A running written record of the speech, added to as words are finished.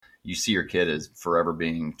you see your kid as forever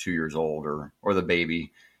being 2 years old or the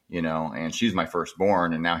baby, you know, and she's my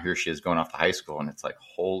firstborn. And now here she is going off to high school. And it's like,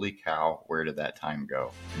 holy cow, where did that time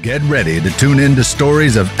go? Get ready to tune in to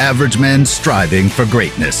stories of average men striving for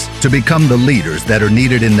greatness to become the leaders that are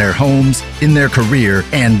needed in their homes, in their career,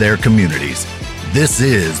 and their communities. This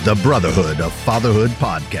is the Brotherhood of Fatherhood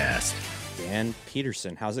podcast. Dan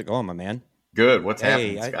Peterson, how's it going, my man? Good. What's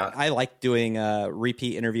happening, Scott? I like doing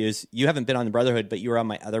repeat interviews. You haven't been on the Brotherhood, but you were on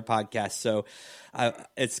my other podcast. So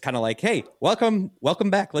it's kind of like, hey, welcome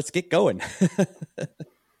back. Let's get going.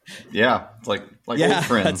 Yeah. It's like old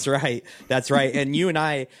friends. That's right. And you and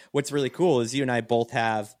I, what's really cool is you and I both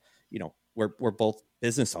have, you know, we're both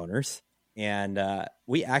business owners. And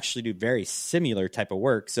we actually do very similar type of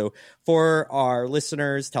work. So for our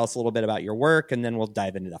listeners, tell us a little bit about your work, and then we'll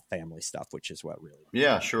dive into the family stuff, which is what really.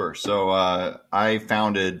 Yeah, sure. So I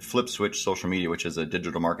founded FlipSwitch Social Media, which is a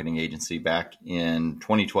digital marketing agency, back in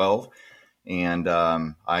 2012. And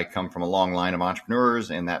I come from a long line of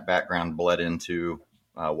entrepreneurs, and that background bled into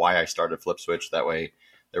why I started FlipSwitch. That way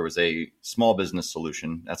there was a small business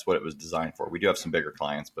solution. That's what it was designed for. We do have some bigger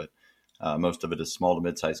clients, but most of it is small to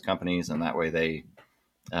mid-sized companies, and that way they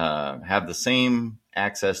have the same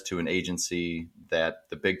access to an agency that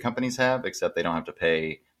the big companies have, except they don't have to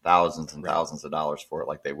pay thousands and thousands of dollars for it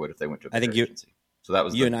like they would if they went to a bigger agency. So that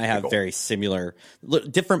was you and I have very similar,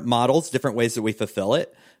 different models, different ways that we fulfill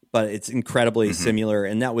it, but it's incredibly similar.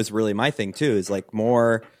 And that was really my thing too. Is like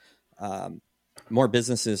more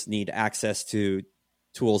businesses need access to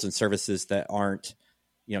tools and services that aren't,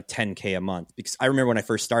 you know, $10K a month. Because I remember when I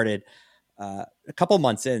first started. A couple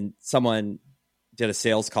months in, someone did a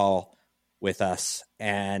sales call with us,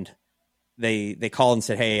 and they called and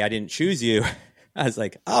said, "Hey, I didn't choose you." I was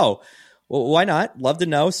like, "Oh, well, why not? Love to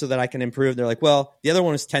know so that I can improve." They're like, "Well, the other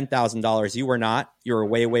one was $10,000. You were not. You were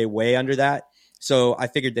way, way, way under that. So I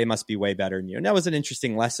figured they must be way better than you." And that was an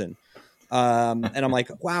interesting lesson. And I'm like,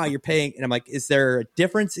 "Wow, you're paying." And I'm like, "Is there a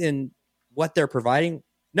difference in what they're providing?"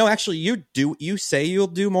 No, actually, you do. You say you'll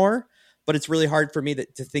do more. But it's really hard for me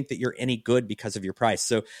to think that you're any good because of your price.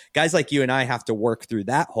 So guys like you and I have to work through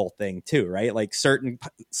that whole thing too, right? Like certain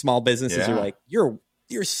small businesses are like, you're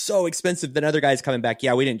so expensive. Then other guys coming back,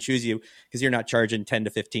 yeah, we didn't choose you because you're not charging 10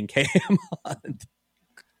 to 15K a month.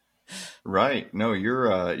 Right. No,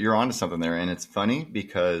 you're onto something there. And it's funny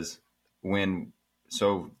because rewind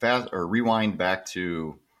back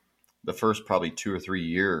to the first probably 2 or 3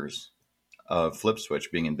 years of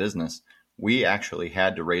FlipSwitch being in business, we actually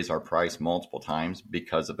had to raise our price multiple times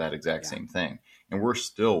because of that exact same thing. And we're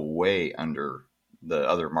still way under the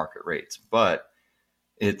other market rates. But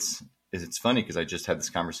it's funny because I just had this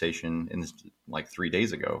conversation like 3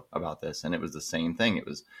 days ago about this, and it was the same thing. It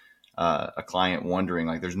was a client wondering,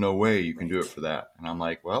 like, there's no way you can do it for that. And I'm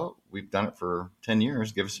like, well, we've done it for 10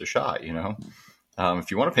 years. Give us a shot, you know. If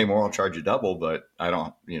you want to pay more, I'll charge you double, but I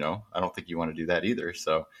don't think you want to do that either.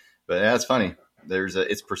 So, but that's funny.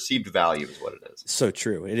 It's perceived value is what it is. So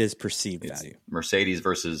true. It is perceived value. Mercedes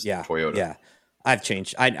versus Toyota. Yeah. I've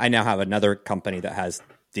changed. I now have another company that has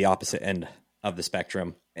the opposite end of the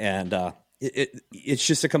spectrum. And it's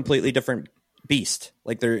just a completely different beast.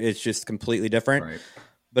 Like it's just completely different. Right.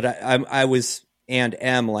 But I was and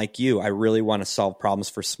am like you. I really want to solve problems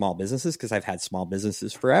for small businesses because I've had small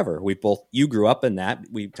businesses forever. You grew up in that.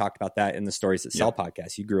 We talked about that in the Stories That Sell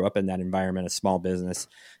podcast. You grew up in that environment, a small business,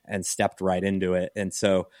 and stepped right into it. And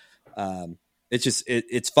so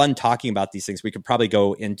it's fun talking about these things. We could probably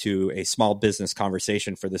go into a small business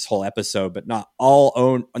conversation for this whole episode, but not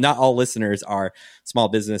all listeners are small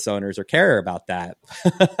business owners or care about that.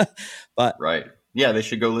 But right. Yeah, they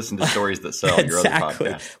should go listen to Stories That Sell, your other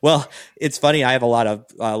podcast. Well, it's funny. I have a lot of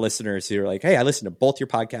listeners who are like, "Hey, I listen to both your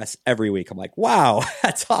podcasts every week." I'm like, "Wow,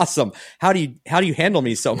 that's awesome. How do you handle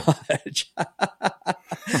me so much?"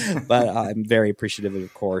 But I'm very appreciative,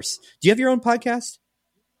 of course. Do you have your own podcast?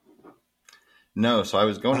 No, so I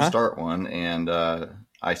was going to start one, and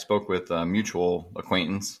I spoke with a mutual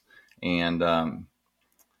acquaintance, and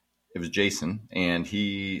it was Jason, and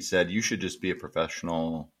he said you should just be a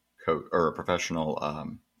professional coach or a professional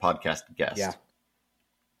podcast guest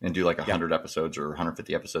and do like 100 episodes or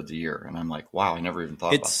 150 episodes a year. And I'm like, wow, I never even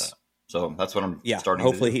thought about that. So that's what I'm starting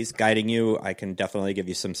hopefully to do. He's guiding you. I can definitely give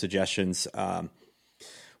you some suggestions,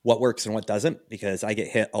 what works and what doesn't, because I get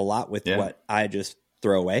hit a lot with what I just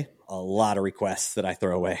throw away. A lot of requests that I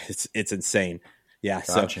throw away. It's insane. Yeah.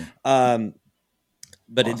 Gotcha. So,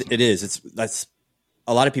 but awesome. That's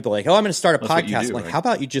a lot of people are like, oh, I'm going to start a podcast. I'm like, how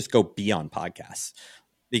about you just go be on podcasts?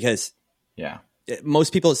 Because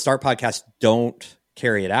most people that start podcasts don't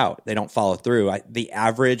carry it out. They don't follow through. The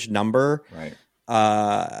average number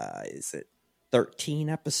is it 13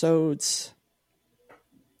 episodes.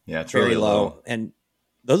 Yeah, it's Very really low. And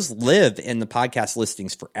those live in the podcast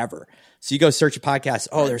listings forever. So you go search a podcast.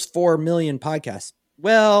 Oh, there's 4 million podcasts.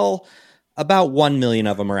 Well, about 1 million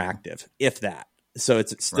of them are active, if that. So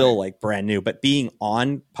it's still like brand new. But being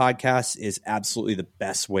on podcasts is absolutely the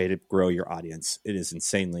best way to grow your audience. It is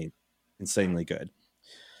insanely good.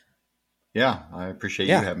 Yeah, I appreciate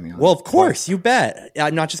you having me on. Well, of course, you bet.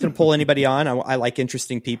 I'm not just going to pull anybody on. I like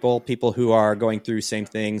interesting people who are going through same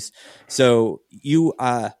things. So you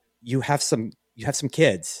have some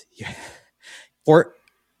kids. You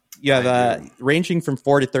have ranging from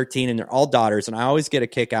 4 to 13, and they're all daughters. And I always get a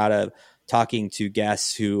kick out of talking to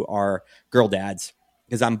guests who are girl dads,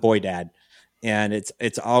 because I'm boy dad, and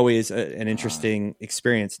it's always an interesting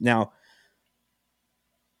experience. Now,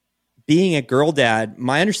 being a girl dad,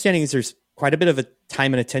 my understanding is there's quite a bit of a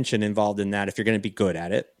time and attention involved in that if you're going to be good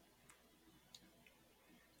at it.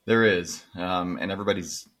 There is. And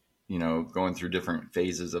everybody's, going through different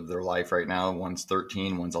phases of their life right now. One's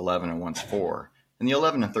 13, one's 11, and one's 4. And the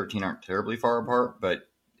 11 and 13 aren't terribly far apart, but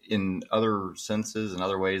in other senses and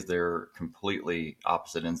other ways, they're completely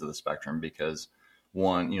opposite ends of the spectrum, because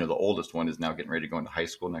one, the oldest one is now getting ready to go into high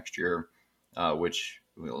school next year, which,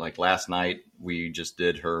 like last night, we just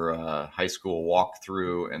did her high school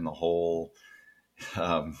walkthrough and the whole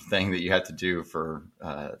thing that you had to do for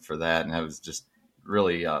that. And that was just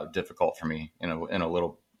really difficult for me in a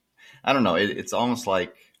little, I don't know. It's almost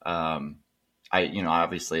like,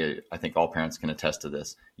 obviously I think all parents can attest to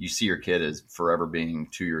this. You see your kid as forever being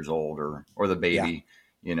 2 years old or the baby,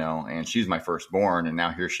 and she's my firstborn. And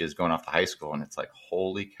now here she is going off to high school. And it's like,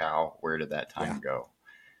 holy cow, where did that time go?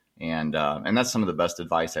 And that's some of the best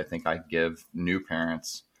advice I think I give new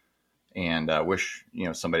parents, and wish,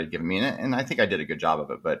 somebody had given me. And I think I did a good job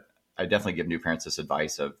of it, but I definitely give new parents this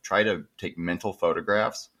advice of try to take mental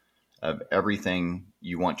photographs of everything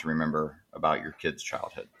you want to remember about your kid's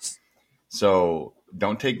childhood. So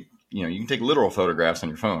don't take, you can take literal photographs on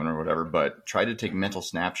your phone or whatever, but try to take mental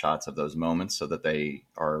snapshots of those moments so that they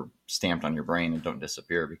are stamped on your brain and don't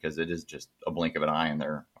disappear, because it is just a blink of an eye and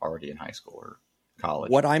they're already in high school or college.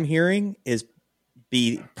 What I'm hearing is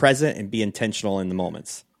be present and be intentional in the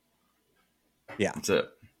moments. Yeah. That's it.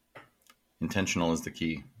 Intentional is the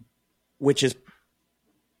key. Which is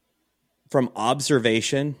from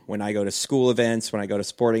observation, when I go to school events, when I go to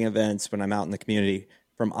sporting events, when I'm out in the community,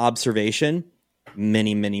 from observation,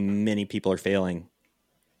 many, many, many people are failing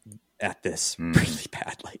at this really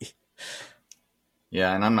badly.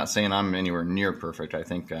 Yeah, and I'm not saying I'm anywhere near perfect. I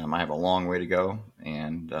think I have a long way to go,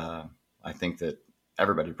 and I think that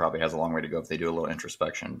everybody probably has a long way to go if they do a little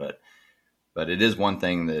introspection. But it is one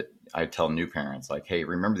thing that I tell new parents, like, hey,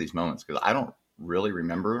 remember these moments, because I don't really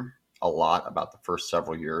remember a lot about the first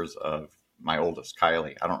several years of my oldest,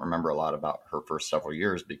 Kylie. I don't remember a lot about her first several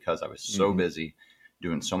years because I was so busy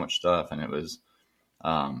doing so much stuff. And it was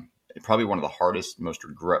probably one of the hardest, most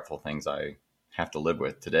regretful things I have to live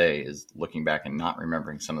with today is looking back and not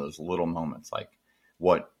remembering some of those little moments, like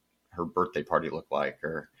what her birthday party looked like,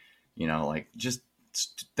 or, like just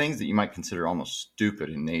things that you might consider almost stupid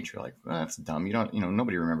in nature. Like, well, that's dumb.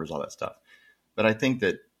 Nobody remembers all that stuff. But I think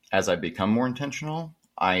that as I become more intentional,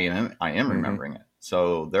 I am remembering it.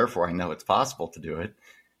 So therefore I know it's possible to do it.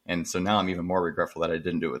 And so now I'm even more regretful that I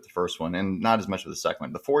didn't do it with the first one, and not as much with the second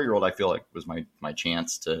one. The 4-year-old, I feel like, was my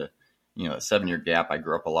chance to, a 7-year gap. I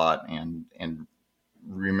grew up a lot and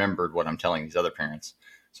remembered what I'm telling these other parents.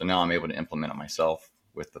 So now I'm able to implement it myself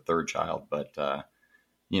with the third child. But,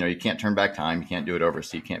 you can't turn back time. You can't do it over.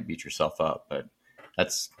 So you can't beat yourself up. But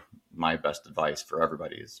that's my best advice for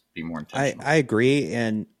everybody, is be more intentional. I agree.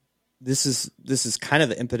 And this is kind of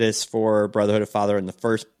the impetus for Brotherhood of Fatherhood in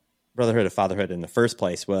the first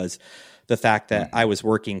place, was the fact that I was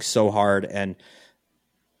working so hard and,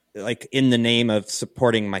 like, in the name of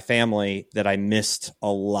supporting my family, that I missed a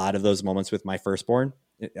lot of those moments with my firstborn.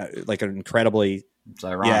 Like, an incredibly, it's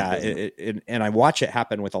ironic, and I watch it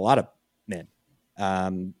happen with a lot of men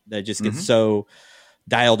that just get so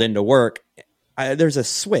dialed into work. There's a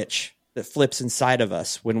switch that flips inside of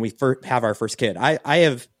us when we have our first kid. I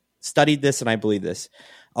have studied this and I believe this.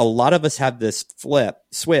 A lot of us have this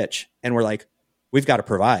switch and we're like, we've got to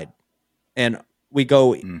provide. And we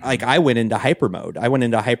go, like, I went into hyper mode. I went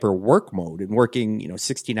into hyper work mode and working,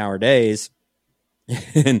 16-hour days.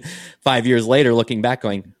 And 5 years later, looking back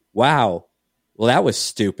going, wow, well, that was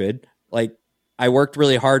stupid. Like, I worked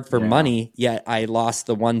really hard for money, yet I lost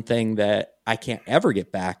the one thing that I can't ever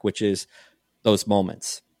get back, which is those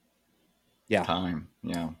moments. Yeah. Time.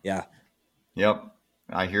 Yeah. Yeah. Yep.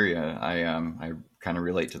 I hear you. I kind of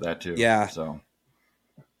relate to that too. Yeah. So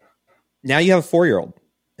now you have a 4-year-old.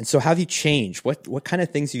 And so how have you changed? What kind of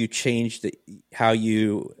things have you changed that how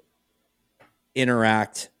you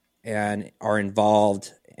interact and are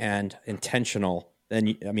involved and intentional?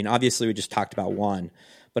 Then, I mean, obviously we just talked about one,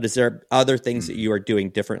 but is there other things that you are doing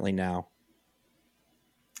differently now?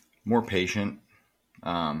 More patient.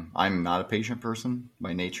 I'm not a patient person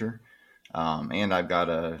by nature. And I've got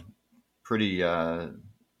a pretty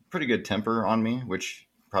good temper on me, which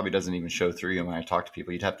probably doesn't even show through you when I talk to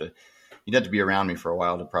people. You'd have to be around me for a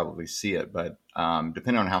while to probably see it. But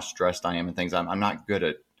depending on how stressed I am and things, I'm not good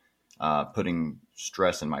at putting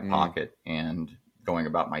stress in my pocket and going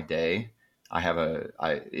about my day.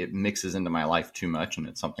 It mixes into my life too much, and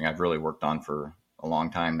it's something I've really worked on for a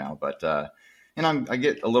long time now. But and I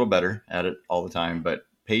get a little better at it all the time. But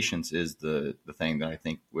patience is the thing that I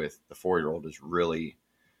think with the 4-year-old is really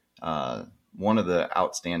one of the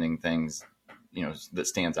outstanding things, that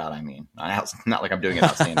stands out. I mean, not like I'm doing it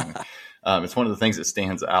outstanding. It's one of the things that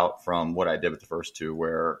stands out from what I did with the first two,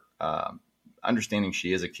 where understanding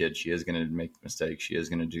she is a kid, she is going to make mistakes, she is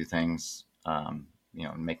going to do things,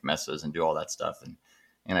 make messes and do all that stuff.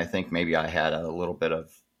 And I think maybe I had a little bit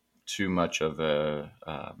of too much of a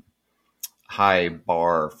high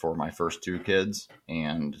bar for my first two kids,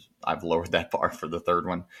 and I've lowered that bar for the third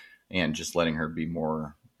one, and just letting her be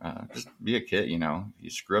more, just be a kid. You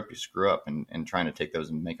screw up, and trying to take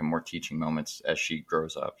those and make them more teaching moments as she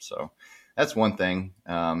grows up. So that's one thing.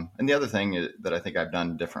 And the other thing that I think I've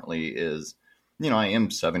done differently is, I am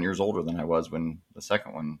 7 years older than I was when the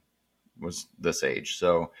second one was this age.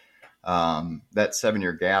 So that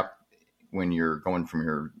 7-year gap, when you're going from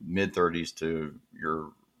your mid 30s to your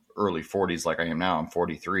early 40s, like I am now, I'm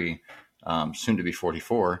 43, soon to be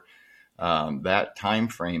 44. That time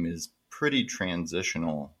frame is pretty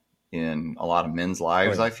transitional in a lot of men's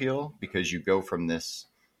lives, I feel, because you go from this,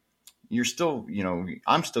 you're still,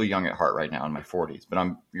 I'm still young at heart right now in my 40s,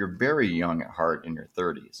 but you're very young at heart in your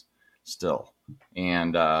 30s still.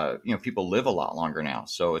 And, people live a lot longer now.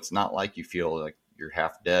 So it's not like you feel like you're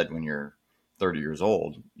half dead when you're 30 years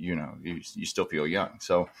old, you still feel young.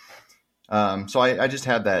 So I just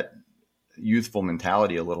had that youthful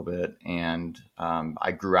mentality a little bit, and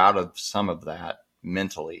I grew out of some of that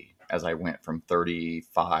mentally as I went from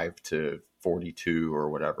 35 to 42 or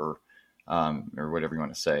whatever you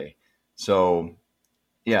want to say. So,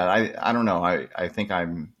 yeah, I don't know. I think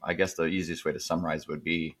I guess the easiest way to summarize would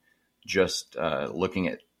be just looking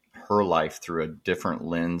at her life through a different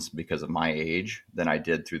lens because of my age than I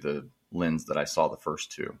did through the lens that I saw the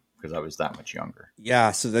first two, because I was that much younger.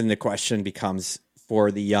 Yeah. So then the question becomes, for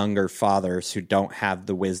the younger fathers who don't have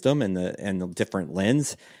the wisdom and the different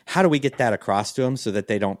lens, how do we get that across to them so that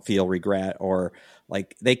they don't feel regret, or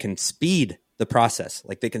like they can speed the process,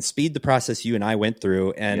 like they can speed the process you and I went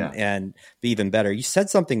through and be even better. You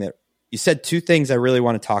said two things I really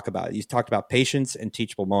want to talk about. You talked about patience and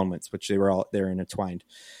teachable moments, which they're intertwined.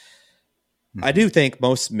 Mm-hmm. I do think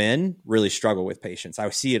most men really struggle with patience. I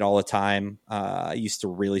see it all the time. I used to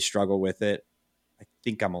really struggle with it. I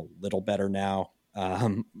think I'm a little better now.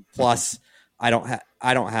 Plus I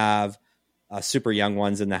don't have super young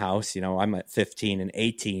ones in the house. I'm at 15 and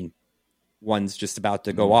 18. One's just about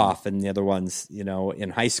to go off, and the other one's, in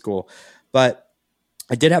high school. But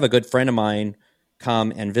I did have a good friend of mine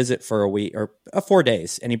come and visit for a week or 4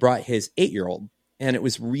 days, and he brought his 8-year-old. And it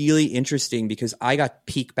was really interesting because I got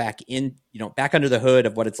peeked back under the hood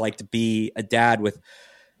of what it's like to be a dad with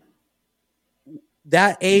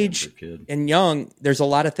that age and young. There's a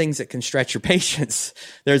lot of things that can stretch your patience.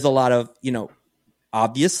 There's a lot of,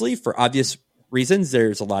 obviously for obvious reasons,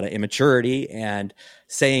 there's a lot of immaturity and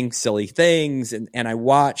saying silly things. And I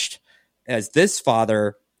watched as this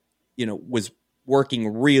father, was working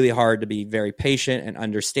really hard to be very patient and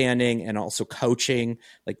understanding, and also coaching,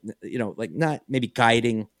 like not maybe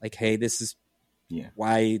guiding, like, hey, this is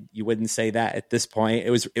why you wouldn't say that at this point. It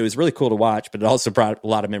was really cool to watch, but it also brought a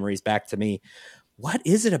lot of memories back to me. What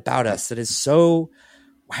is it about us that is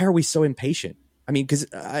why are we so impatient? I mean, because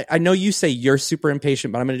I know you say you're super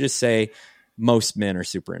impatient, but I'm going to just say most men are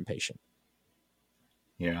super impatient.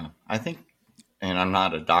 Yeah, I think, and I'm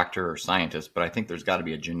not a doctor or scientist, but I think there's got to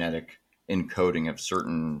be a genetic encoding of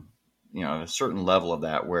a certain level of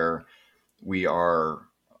that, where we are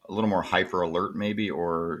a little more hyper alert maybe,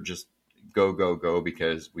 or just go,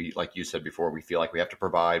 because we, like you said before, we feel like we have to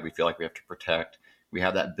provide, we feel like we have to protect. We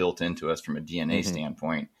have that built into us from a DNA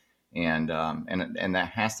standpoint, and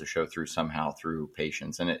that has to show through somehow through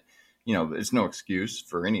patience. And it, it's no excuse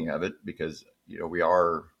for any of it, because we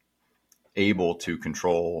are able to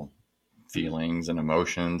control feelings and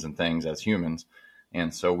emotions and things as humans,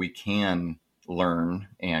 and so we can learn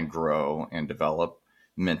and grow and develop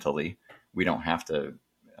mentally. We don't have to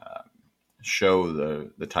show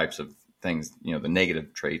the types of things, the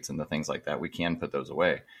negative traits and the things like that, we can put those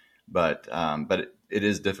away. But it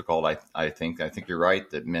is difficult. I think you're right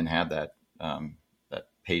that men have that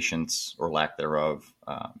patience or lack thereof,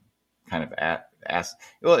 kind of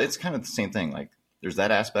well, it's kind of the same thing. Like there's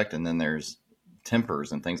that aspect, and then there's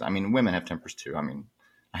tempers and things. I mean, women have tempers too. I mean,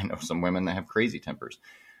 I know some women that have crazy tempers.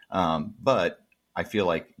 But I feel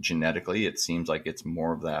like genetically, it seems like it's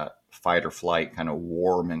more of that fight or flight kind of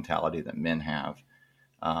war mentality that men have.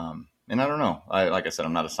 And I don't know. Like I said,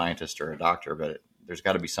 I'm not a scientist or a doctor, but there's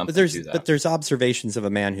got to be something to that. But there's observations of a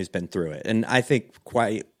man who's been through it. And I think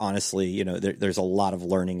quite honestly, there's a lot of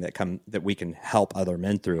learning that we can help other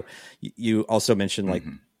men through. You also mentioned like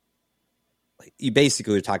you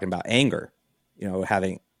basically were talking about anger,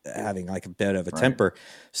 having like a bit of a temper.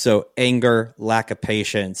 So anger, lack of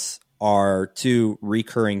patience are two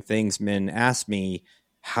recurring things men ask me.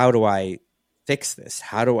 How do I fix this?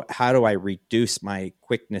 How do I reduce my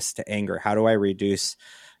quickness to anger? How do I reduce?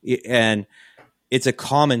 And it's a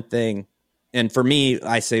common thing. And for me,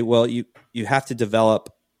 I say, well, you have to develop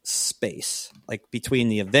space, like between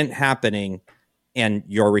the event happening and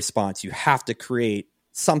your response. You have to create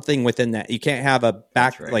something within that. You can't have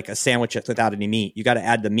like a sandwich without any meat. You got to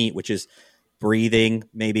add the meat, which is breathing,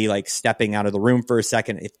 maybe like stepping out of the room for a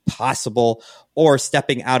second, if possible, or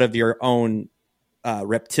stepping out of your own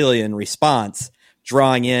reptilian response,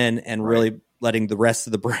 drawing in and really letting the rest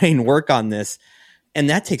of the brain work on this. And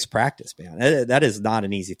that takes practice, man. That is not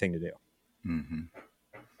an easy thing to do. Mm-hmm.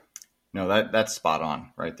 No, that's spot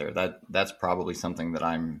on right there. That's probably something that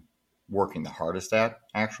I'm working the hardest at,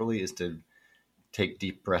 actually, is to take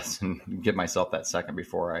deep breaths and give myself that second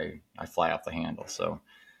before I fly off the handle. So,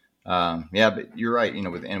 but you're right.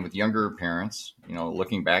 With younger parents,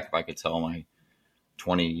 looking back, if I could tell my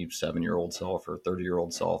 27-year-old self or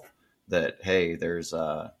 30-year-old self that, hey, there's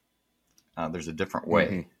a different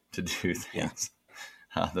way to do things. Yeah.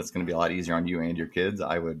 That's going to be a lot easier on you and your kids.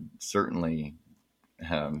 I would certainly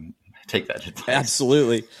take that advice.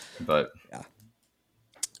 Absolutely. But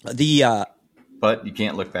but you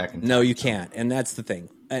can't look back. No, you can't. And that's the thing.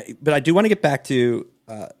 But I do want to get back to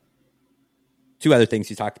two other things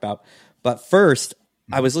you talked about. But first,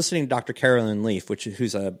 I was listening to Dr. Carolyn Leaf,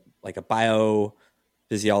 who's a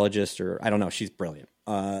biophysiologist, or I don't know. She's brilliant.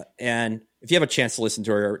 And if you have a chance to listen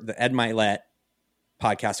to her, the Ed Milet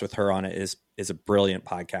podcast with her on it is a brilliant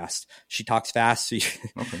podcast. She talks fast. So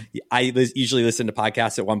I usually listen to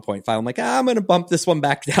podcasts at 1.5. I'm like, I'm going to bump this one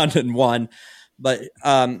back down to 1. But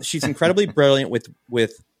she's incredibly brilliant with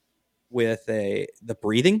the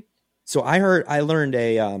breathing. So I learned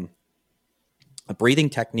a breathing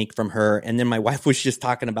technique from her, and then my wife was just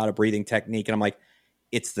talking about a breathing technique, and I'm like,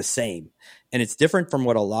 it's the same, and it's different from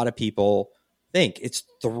what a lot of people think. It's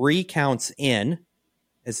 3 counts in,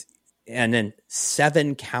 and then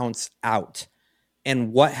 7 counts out.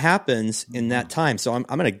 And what happens in that time? So I'm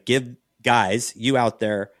going to give guys, you out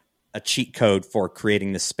there, a cheat code for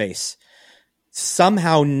creating this space.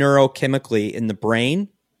 Somehow neurochemically in the brain,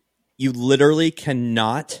 you literally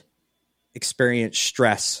cannot experience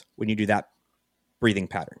stress when you do that breathing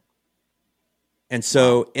pattern. And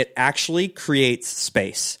so it actually creates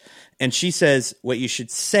space. And she says what you should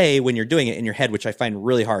say when you're doing it in your head, which I find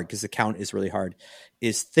really hard because the count is really hard,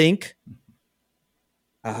 is think,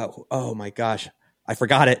 oh my gosh, I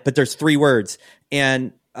forgot it, but there's 3 words.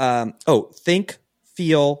 And think,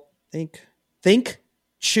 feel, think,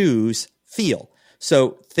 choose, feel.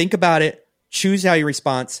 So think about it, choose how you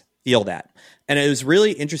respond, feel that. And it was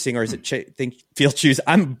really interesting, or is it think, feel, choose?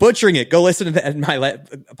 I'm butchering it. Go listen to my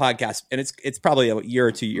podcast. And it's probably a year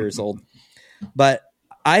or 2 years old. But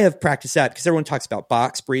I have practiced that because everyone talks about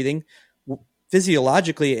box breathing.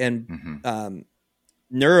 Physiologically and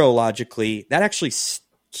neurologically, that actually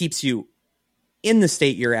keeps you in the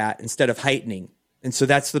state you're at instead of heightening. And so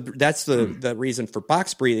that's the reason for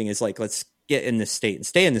box breathing is like, let's get in this state and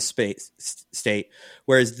stay in this state.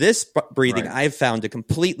 Whereas this breathing, I've found to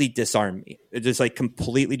completely disarm me. It just like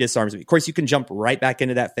completely disarms me. Of course, you can jump right back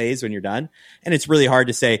into that phase when you're done. And it's really hard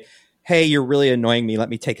to say, hey, you're really annoying me. Let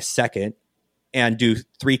me take a second and do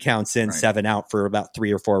 3 counts in, 7 out for about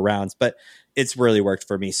 3 or 4 rounds. But it's really worked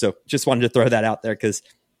for me. So just wanted to throw that out there because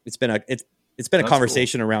it's been a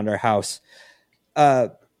conversation around our house.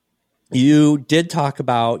 You did talk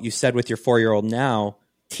about, you said with your 4-year-old now,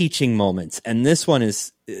 teaching moments. And this one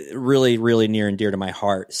is really, really near and dear to my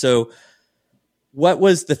heart. So what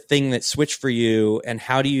was the thing that switched for you, and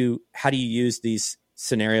how do you use these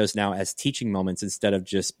scenarios now as teaching moments instead of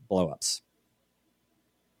just blow-ups?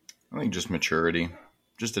 I think just maturity,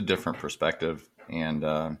 just a different perspective. And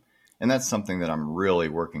that's something that I'm really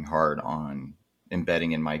working hard on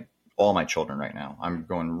embedding in my all my children right now. I'm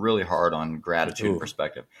going really hard on gratitude and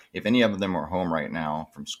perspective. If any of them were home right now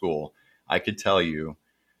from school, I could tell you,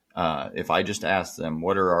 if I just asked them,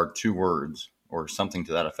 what are our 2 words or something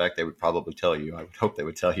to that effect, they would probably tell you, I would hope they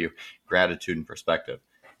would tell you, gratitude and perspective,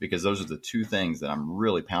 because those are the 2 things that I'm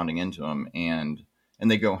really pounding into them. And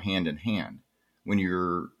they go hand in hand. When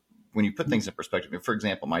you put things in perspective, for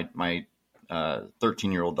example, my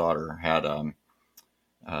 13-year-old daughter had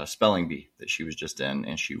spelling bee that she was just in,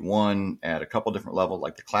 and she won at a couple different levels,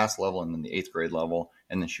 like the class level and then the 8th grade level.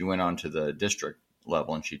 And then she went on to the district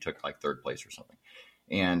level and she took like 3rd place or something.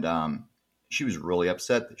 And she was really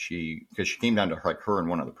upset that because she came down to like her and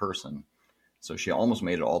one other person. So she almost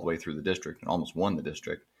made it all the way through the district and almost won the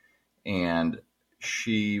district. And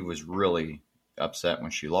she was really upset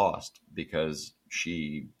when she lost because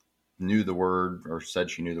she knew the word, or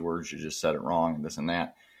said she knew the word. She just said it wrong and this and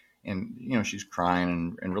that. And, she's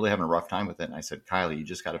crying and really having a rough time with it. And I said, Kylie, you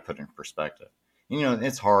just got to put it in perspective.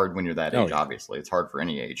 It's hard when you're that age, obviously. It's hard for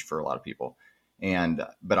any age for a lot of people.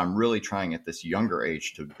 But I'm really trying at this younger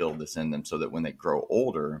age to build this in them so that when they grow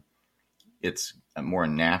older, it's a more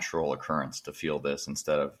natural occurrence to feel this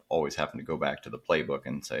instead of always having to go back to the playbook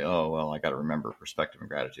and say, oh, well, I got to remember perspective and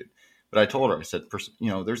gratitude. But I told her, I said,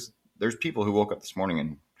 there's people who woke up this morning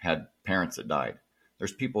and had parents that died.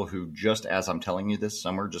 There's people who, just as I'm telling you this,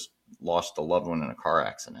 somewhere just lost a loved one in a car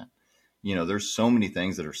accident. There's so many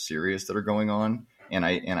things that are serious that are going on. And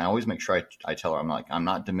I always make sure I tell her, I'm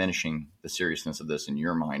not diminishing the seriousness of this in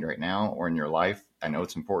your mind right now or in your life. I know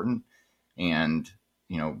it's important. And,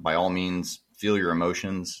 by all means, feel your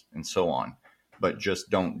emotions and so on. But just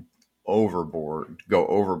don't go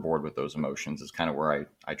overboard with those emotions is kind of where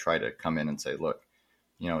I try to come in and say, look,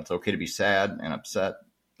 it's okay to be sad and upset,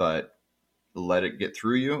 but let it get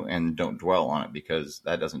through you and don't dwell on it, because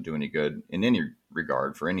that doesn't do any good in any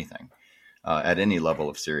regard for anything at any level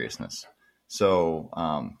of seriousness. So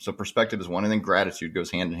perspective is one, and then gratitude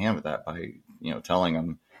goes hand in hand with that by, telling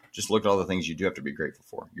them, just look at all the things you do have to be grateful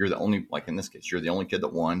for. You're the only, like in this case, you're the only kid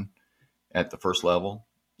that won at the first level.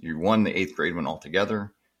 You won the 8th grade one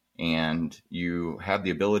altogether, and you have the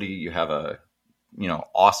ability, you have a,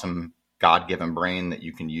 awesome God-given brain that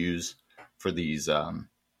you can use for these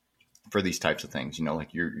types of things.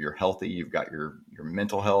 Like you're healthy, you've got your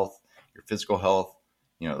mental health, your physical health.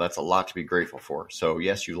 That's a lot to be grateful for. So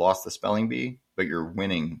yes, you lost the spelling bee, but you're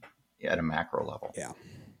winning at a macro level. Yeah.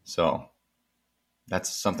 So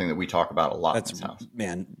that's something that we talk about a lot in this house.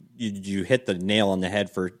 Man, you hit the nail on the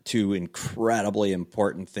head for 2 incredibly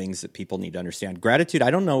important things that people need to understand. Gratitude,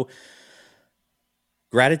 I don't know.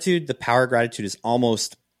 Gratitude, the power of gratitude is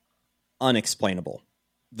almost unexplainable,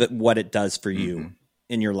 what it does for you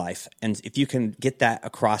in your life. And if you can get that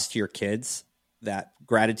across to your kids, that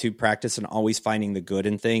gratitude practice and always finding the good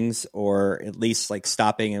in things, or at least like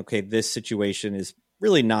stopping, okay, this situation is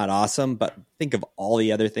really not awesome, but think of all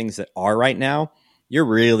the other things that are right now, you're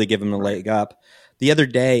really giving them a leg up. The other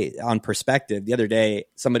day on perspective,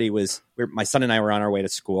 my son and I were on our way to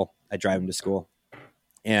school. I drive him to school,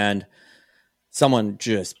 and someone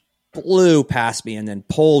just blew past me and then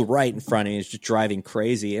pulled right in front of me. He's just driving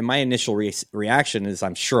crazy. And my initial reaction is,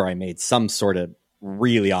 I'm sure I made some sort of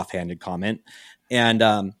really offhanded comment. And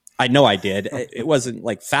I know I did. It wasn't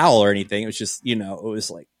like foul or anything. It was just, it was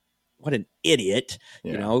like, what an idiot,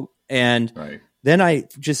 And then I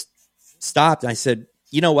just stopped and I said,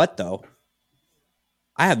 you know what, though?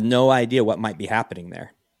 I have no idea what might be happening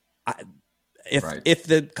there. If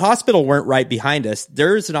the hospital weren't right behind us,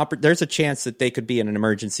 there's a chance that they could be in an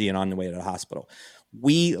emergency and on the way to the hospital.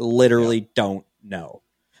 We literally don't know.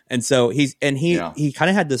 And so he kind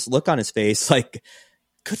of had this look on his face, like,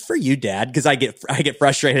 good for you, Dad. Because I get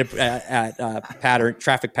frustrated at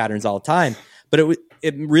traffic patterns all the time. But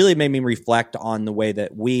it really made me reflect on the way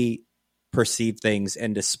that we perceive things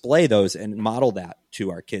and display those and model that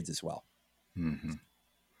to our kids as well. Mm-hmm.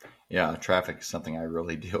 Yeah, traffic is something I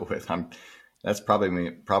really deal with. That's probably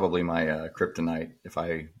my kryptonite if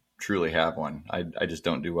I truly have one. I just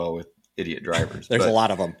don't do well with idiot drivers. There's a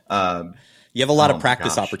lot of them. You have a lot of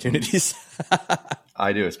practice opportunities.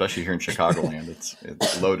 I do, especially here in Chicagoland.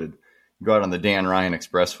 It's loaded. You go out on the Dan Ryan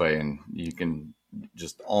Expressway and you can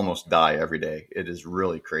just almost die every day. It is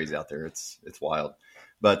really crazy out there. It's wild.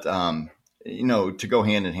 But to go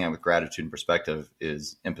hand in hand with gratitude and perspective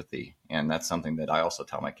is empathy, and that's something that I also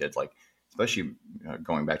tell my kids. Like, especially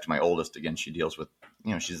going back to my oldest again, she deals with,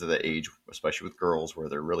 she's at the age, especially with girls, where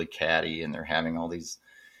they're really catty and they're having all these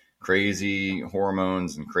crazy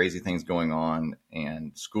hormones and crazy things going on,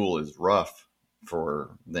 and school is rough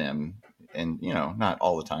for them. And, not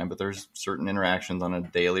all the time, but there's certain interactions on a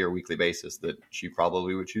daily or weekly basis that she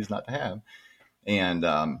probably would choose not to have. And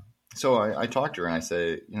So I talked to her and I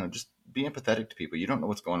say, just be empathetic to people. You don't know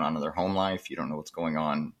what's going on in their home life. You don't know what's going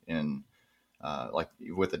on in, like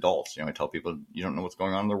with adults. I tell people you don't know what's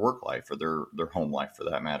going on in their work life or their home life for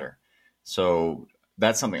that matter. So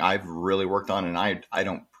that's something I've really worked on. And I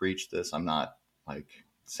don't preach this. I'm not like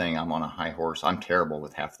saying I'm on a high horse. I'm terrible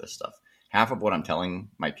with half this stuff. Half of what I'm telling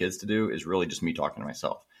my kids to do is really just me talking to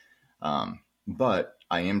myself. But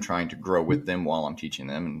I am trying to grow with them while I'm teaching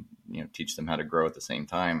them and, teach them how to grow at the same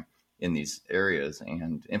time in these areas.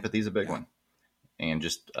 And empathy is a big one. And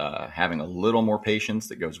just having a little more patience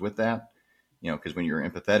that goes with that, because when you're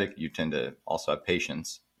empathetic, you tend to also have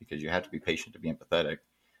patience because you have to be patient to be empathetic.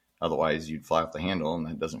 Otherwise, you'd fly off the handle, and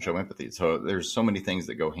that doesn't show empathy. So there's so many things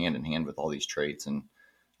that go hand in hand with all these traits. And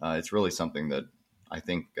it's really something that I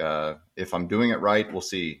think if I'm doing it right, we'll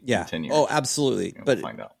see in 10 years. Oh, absolutely. But we'll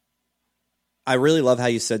find out. I really love how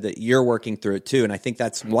you said that you're working through it too. And I think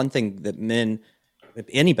that's one thing that men, if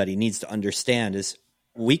anybody, needs to understand is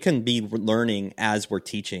we can be learning as we're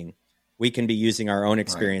teaching. We can be using our own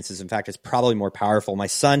experiences. Right. In fact, it's probably more powerful. My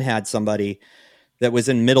son had somebody that was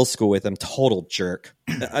in middle school with him, total jerk.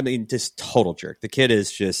 I mean, just total jerk. The kid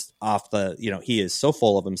is just off the, he is so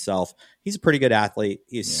full of himself. He's a pretty good athlete.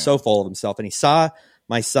 He's so full of himself. And he saw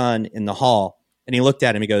my son in the hall and he looked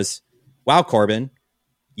at him. He goes, "Wow, Corbin,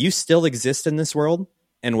 you still exist in this world,"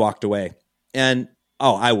 and walked away. And,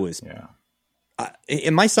 I was,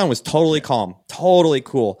 and my son was totally calm, totally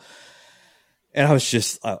cool. And I was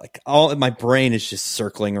just my brain is just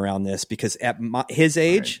circling around this because at his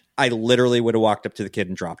age, I literally would have walked up to the kid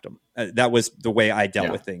and dropped him. That was the way I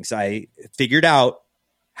dealt with things. I figured out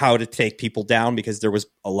how to take people down because there was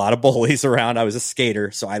a lot of bullies around. I was a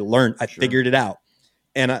skater. So I figured it out.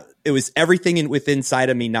 And it was everything within inside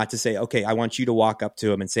of me not to say, okay, I want you to walk up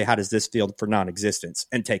to him and say, how does this feel for non-existence,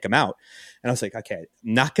 and take him out. And I was like, okay,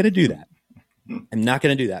 I'm not going to do that. I'm not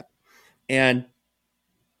going to do that. And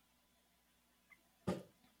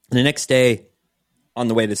the next day on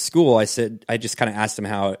the way to school, I just kind of asked him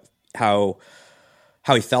how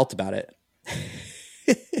he felt about it.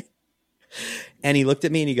 And he looked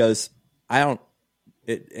at me and he goes,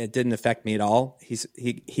 it didn't affect me at all.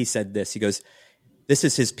 He said this, he goes, "This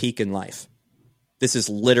is his peak in life. This is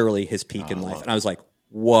literally his peak in life." And I was like,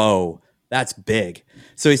 whoa, that's big.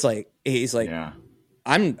 So he's like,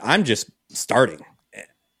 I'm just starting.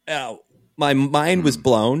 My mind was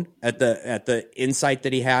blown at the insight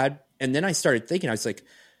that he had. And then I started thinking, I was like,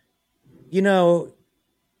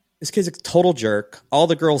 this kid's a total jerk. All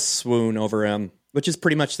the girls swoon over him, which is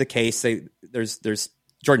pretty much the case. There's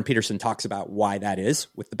Jordan Peterson talks about why that is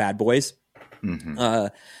with the bad boys. Mm-hmm.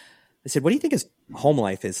 I said, "What do you think his home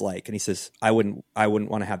life is like?" And he says, I wouldn't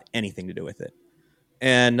want to have anything to do with it.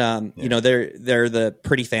 And, they're the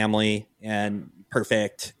pretty family and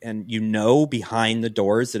perfect. And behind the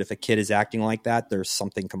doors that if a kid is acting like that, there's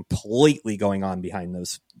something completely going on behind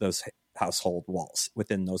those household walls,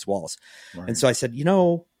 within those walls. Right. And so I said,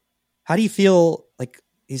 how do you feel? Like,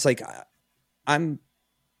 he's like,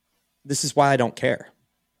 this is why I don't care,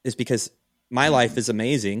 is because my life is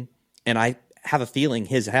amazing. And I have a feeling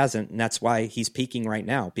his hasn't. And that's why he's peaking right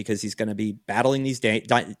now, because he's going to be battling these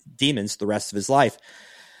demons the rest of his life.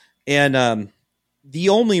 And the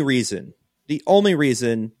only reason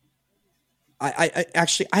I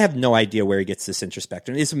have no idea where he gets this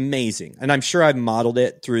introspection. It's amazing. And I'm sure I've modeled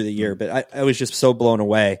it through the year, but I was just so blown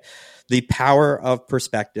away. The power of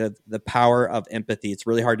perspective, the power of empathy. It's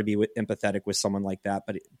really hard to be empathetic with someone like that.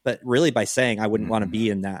 But really, by saying I wouldn't want to be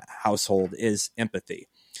in that household is empathy.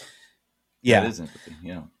 Yeah. That is empathy.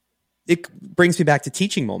 Yeah. It brings me back to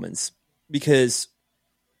teaching moments, because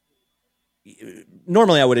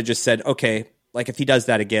normally I would have just said, okay, like if he does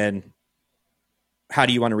that again, how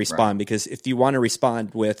do you want to respond? Right. Because if you want to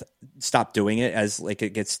respond with stop doing it as like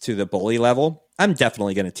it gets to the bully level, I'm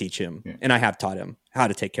definitely going to teach him. Yeah. And I have taught him how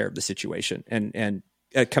to take care of the situation and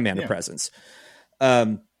command a presence.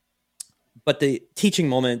 But the teaching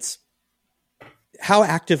moments, how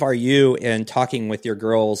active are you in talking with your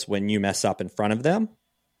girls when you mess up in front of them?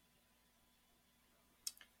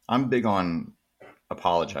 I'm big on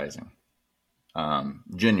apologizing,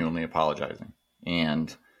 genuinely apologizing.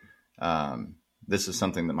 And this is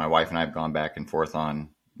something that my wife and I have gone back and forth on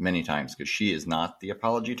many times, because she is not the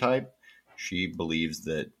apology type. She believes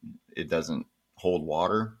that it doesn't hold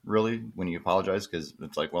water really when you apologize, because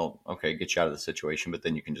it's like, well, okay, get you out of the situation, but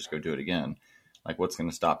then you can just go do it again. Like, what's going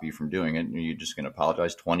to stop you from doing it? You're just going to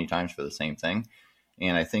apologize 20 times for the same thing.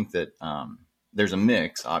 And I think that there's a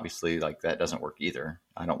mix. Obviously, like that doesn't work either.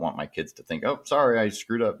 I don't want my kids to think, oh, sorry, I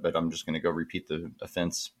screwed up, but I'm just going to go repeat the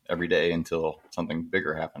offense every day until something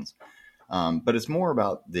bigger happens. But it's more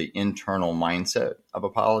about the internal mindset of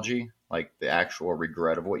apology, like the actual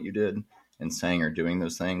regret of what you did and saying or doing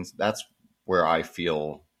those things. That's where I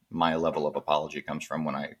feel my level of apology comes from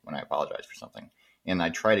when I apologize for something. And I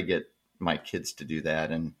try to get my kids to do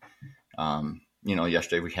that. And,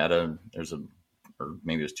 yesterday we had or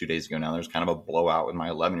maybe it was 2 days ago now, there's kind of a blowout with my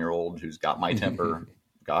 11-year-old who's got my temper.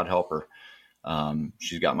 God help her.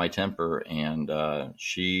 She's got my temper, and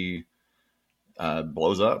she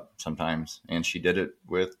blows up sometimes. And she did it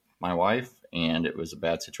with my wife, and it was a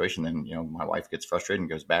bad situation. Then, my wife gets frustrated and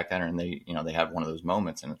goes back at her, and they have one of those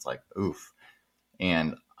moments, and it's like, oof.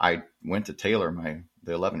 And I went to Taylor,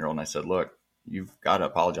 the 11-year-old, and I said, look, you've got to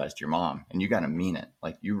apologize to your mom, and you got to mean it.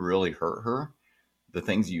 Like, you really hurt her. The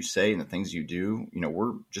things you say and the things you do,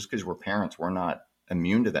 we're just because we're parents, we're not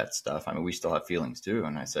immune to that stuff. I mean, we still have feelings too.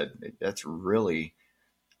 And I said, that's really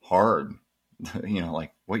hard.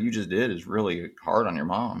 Like what you just did is really hard on your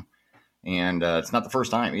mom. And it's not the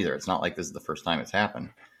first time either. It's not like this is the first time it's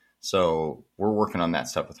happened. So we're working on that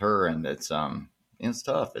stuff with her, and it's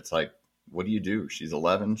tough. It's like, what do you do? She's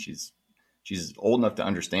 11. She's old enough to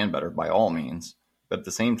understand better by all means. But at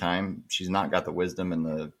the same time, she's not got the wisdom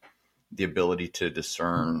and the ability to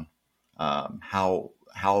discern how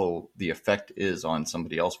the effect is on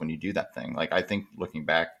somebody else when you do that thing. Like, I think looking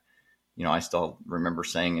back, I still remember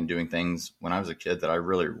saying and doing things when I was a kid that I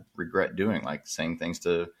really regret doing, like saying things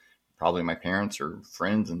to probably my parents or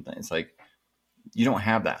friends and things. It's like, you don't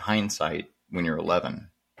have that hindsight when you're 11,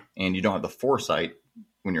 and you don't have the foresight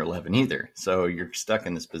when you're 11 either. So you're stuck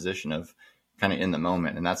in this position of kind of in the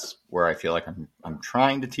moment. And that's where I feel like I'm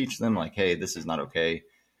trying to teach them, like, hey, this is not okay.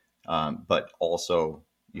 But also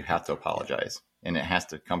you have to apologize, and it has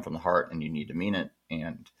to come from the heart, and you need to mean it,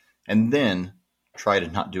 and then try to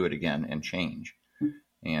not do it again and change.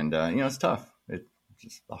 And, it's tough. It's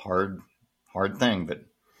just a hard thing, but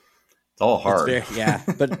it's all hard.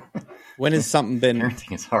 But when has something been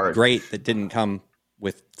parenting is hard. Great that didn't come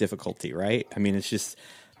with difficulty, right? I mean, it's just,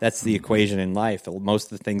 that's the equation in life.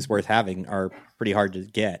 Most of the things worth having are pretty hard to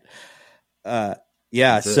get.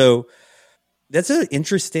 So that's an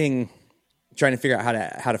interesting, trying to figure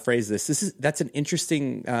out how to phrase this. That's an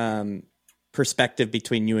interesting perspective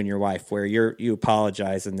between you and your wife, where you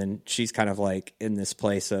apologize, and then she's kind of like in this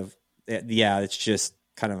place of, it's just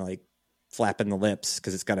kind of like flapping the lips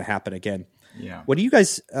because it's going to happen again. Yeah. What do you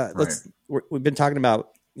guys? We've been talking about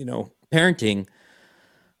parenting.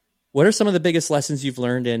 What are some of the biggest lessons you've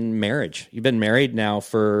learned in marriage? You've been married now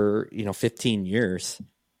for 15 years.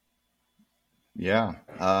 Yeah.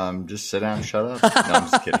 Just sit down and shut up. No, I'm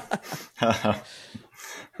just kidding.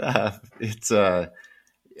 It's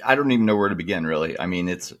I don't even know where to begin, really. I mean,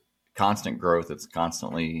 it's constant growth. It's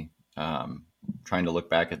constantly trying to look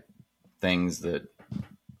back at things that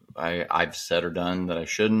I've said or done that I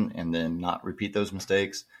shouldn't, and then not repeat those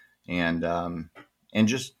mistakes. And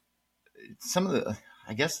just some of the,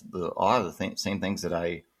 I guess, a lot of the same things that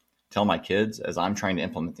I tell my kids as I'm trying to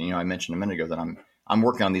implement. I mentioned a minute ago that I'm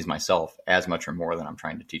working on these myself as much or more than I'm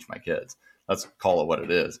trying to teach my kids. Let's call it what it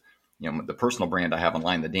is. The personal brand I have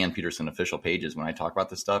online, the Dan Peterson official pages, when I talk about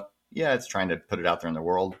this stuff, it's trying to put it out there in the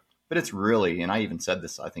world, but it's really, and I even said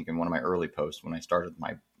this, I think, in one of my early posts when I started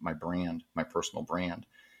my brand, my personal brand,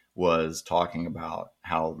 was talking about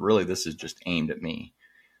how really this is just aimed at me.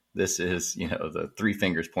 This is, the 3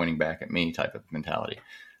 fingers pointing back at me type of mentality.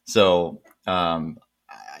 So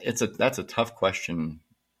that's a tough question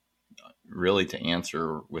really to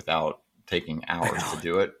answer without taking hours to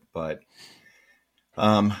do it. But,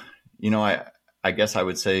 I guess I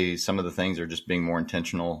would say some of the things are just being more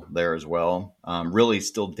intentional there as well. Really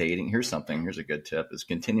still dating. Here's a good tip, is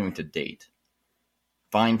continuing to date.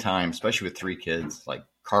 Find time, especially with 3 kids, like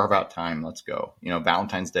carve out time. Let's go.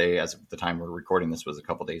 Valentine's Day, as of the time we're recording this, was a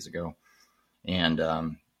couple days ago. And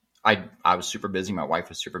I was super busy. My wife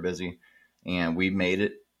was super busy. And we made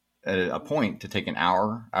it a point to take an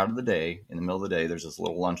hour out of the day. In the middle of the day, there's this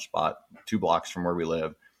little lunch spot 2 blocks from where we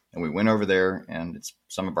live. And we went over there, and it's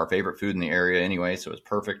some of our favorite food in the area anyway. So it's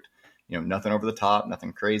perfect. Nothing over the top,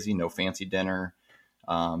 nothing crazy, no fancy dinner.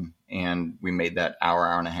 And we made that hour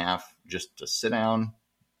and a half just to sit down,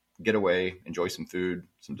 get away, enjoy some food,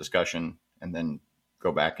 some discussion, and then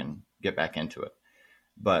go back and get back into it.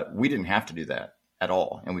 But we didn't have to do that at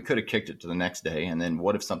all. And we could have kicked it to the next day. And then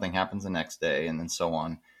what if something happens the next day, and then so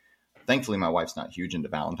on. Thankfully, my wife's not huge into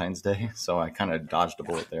Valentine's Day, so I kind of dodged a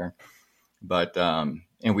bullet there. But,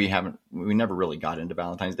 and we never really got into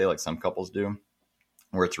Valentine's Day like some couples do,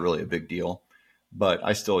 where it's really a big deal. But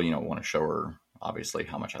I still, want to show her, obviously,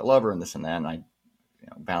 how much I love her and this and that. And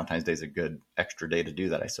Valentine's Day is a good extra day to do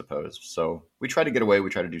that, I suppose. So we try to get away. We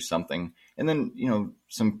try to do something. And then,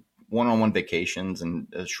 some one-on-one vacations and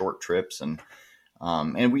short trips. And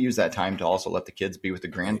we use that time to also let the kids be with the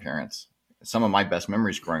grandparents. Some of my best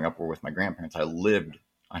memories growing up were with my grandparents.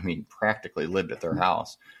 Practically lived at their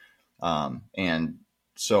house. And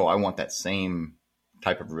so I want that same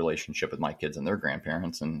type of relationship with my kids and their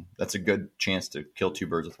grandparents. And that's a good chance to kill two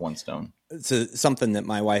birds with one stone. So something that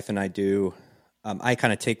my wife and I do, I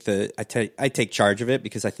kind of I take charge of it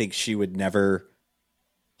because I think she would never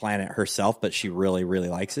plan it herself, but she really, really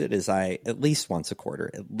likes it, is at least once a quarter,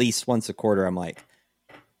 I'm like,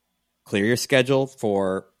 clear your schedule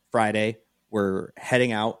for Friday. We're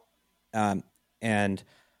heading out. And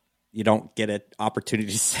you don't get an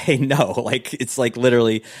opportunity to say no. Like, it's like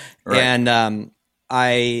literally, right. And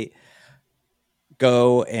I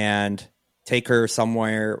go and take her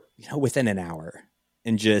somewhere, within an hour,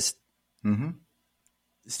 and just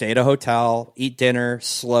stay at a hotel, eat dinner,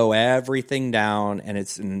 slow everything down. And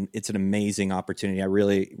it's an amazing opportunity. I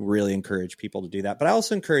really, really encourage people to do that. But I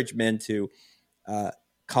also encourage men to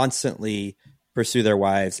constantly pursue their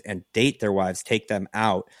wives and date their wives, take them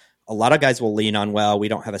out. A lot of guys will lean on, well, we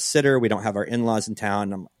don't have a sitter, we don't have our in-laws in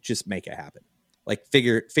town. Just make it happen. Like,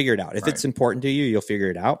 figure it out. If it's important to you, you'll figure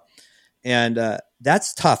it out. And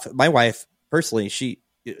that's tough. My wife, personally, she'll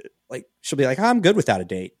be like, I'm good without a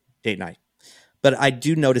date night. But I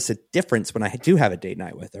do notice a difference when I do have a date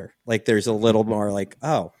night with her. Like, there's a little more like,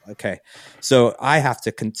 oh, okay. So I have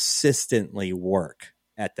to consistently work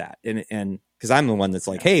at that. And because I'm the one that's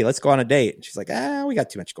like, hey, let's go on a date. And she's like, we got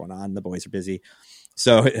too much going on. The boys are busy.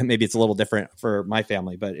 So maybe it's a little different for my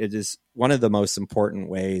family, but it is one of the most important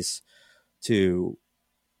ways to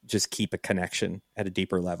just keep a connection at a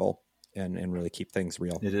deeper level and really keep things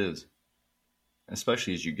real. It is,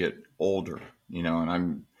 especially as you get older, and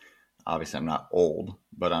I'm not old,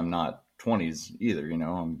 but I'm not 20s either.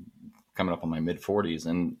 I'm coming up on my mid 40s,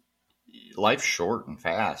 and life's short and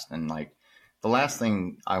fast. And like, the last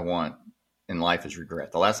thing I want in life is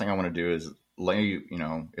regret. The last thing I want to do is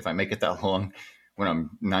if I make it that long, when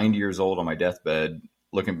I'm 90 years old on my deathbed,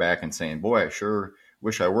 looking back and saying, boy, I sure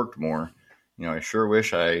wish I worked more. I sure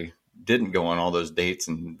wish I didn't go on all those dates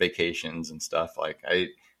and vacations and stuff. Like,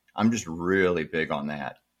 I'm just really big on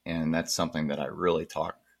that. And that's something that I really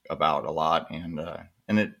talk about a lot. And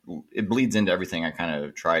it bleeds into everything I kind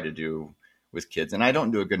of try to do with kids. And I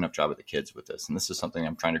don't do a good enough job with the kids with this. And this is something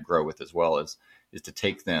I'm trying to grow with as well, is to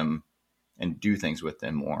take them and do things with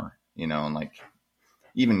them more, and like,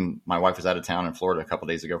 even my wife was out of town in Florida a couple of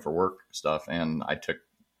days ago for work stuff. And I took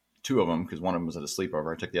two of them, because one of them was at a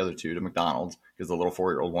sleepover. I took the other two to McDonald's because the little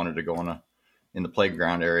 4-year-old wanted to go in the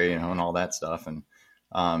playground area, and all that stuff. And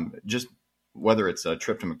just whether it's a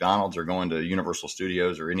trip to McDonald's or going to Universal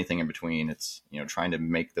Studios or anything in between, it's, trying to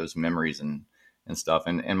make those memories and stuff.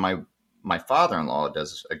 And my father-in-law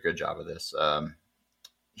does a good job of this.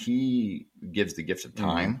 He gives the gift of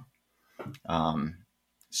time.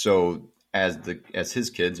 So as his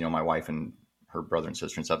kids, my wife and her brother and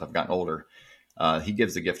sister and stuff have gotten older, he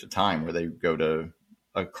gives the gift of time where they go to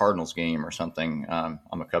a Cardinals game or something. I'm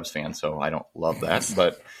a Cubs fan, so I don't love that,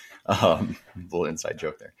 but a little inside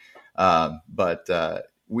joke there. But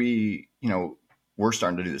we're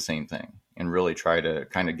starting to do the same thing and really try to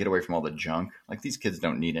kind of get away from all the junk. Like, these kids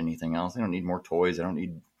don't need anything else. They don't need more toys. They don't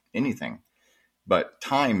need anything. But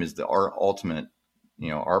time is our ultimate,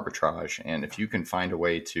 arbitrage. And if you can find a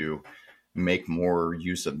way to make more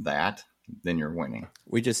use of that, then you're winning.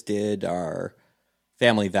 We just did our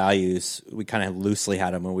family values. We kind of loosely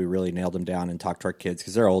had them when we really nailed them down and talked to our kids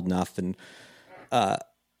because they're old enough. And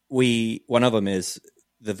one of them is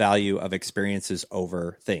the value of experiences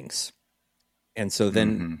over things. And so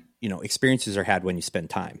then, experiences are had when you spend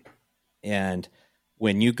time. And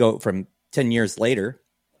when you go from 10 years later,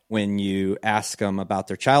 when you ask them about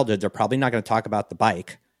their childhood, they're probably not going to talk about the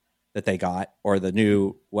bike that they got or the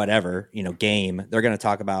new whatever, game. They're going to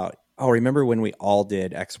talk about, oh, remember when we all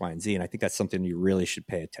did X, Y, and Z? And I think that's something you really should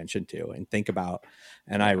pay attention to and think about.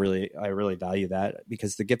 And I really value that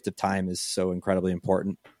because the gift of time is so incredibly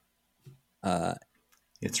important.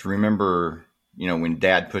 It's remember, when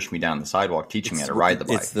Dad pushed me down the sidewalk, teaching me how to ride the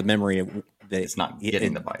bike. It's the memory of it's not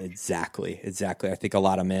getting the bike. Exactly. I think a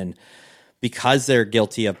lot of men, because they're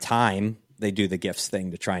guilty of time, they do the gifts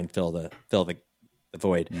thing to try and fill the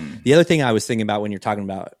void. The other thing I was thinking about when you're talking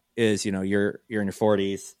about is, you're in your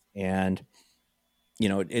 40s and,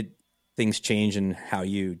 things change in how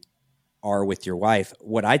you are with your wife.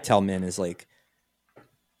 What I tell men is like,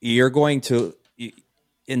 you're going to,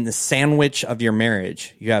 in the sandwich of your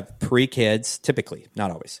marriage, you have pre-kids, typically, not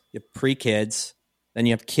always. You have pre-kids, then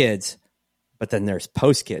you have kids, but then there's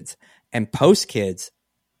post-kids. And post-kids,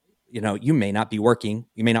 you may not be working.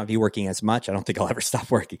 You may not be working as much. I don't think I'll ever stop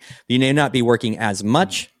working. But you may not be working as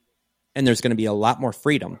much, and there's going to be a lot more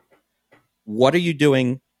freedom. What are you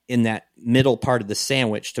doing in that middle part of the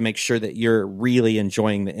sandwich to make sure that you're really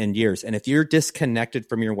enjoying the end years? And if you're disconnected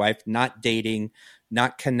from your wife, not dating,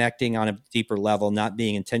 not connecting on a deeper level, not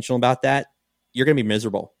being intentional about that, you're going to be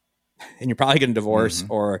miserable. And you're probably going to divorce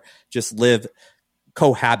or just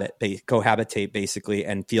cohabitate basically,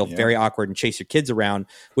 and feel very awkward and chase your kids around,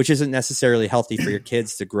 which isn't necessarily healthy for your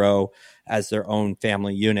kids to grow as their own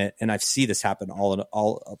family unit. And I've seen this happen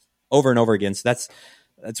all over and over again. So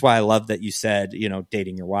that's why I love that you said,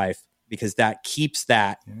 dating your wife, because that keeps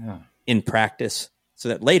that in practice so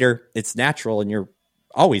that later it's natural and you're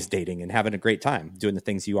always dating and having a great time doing the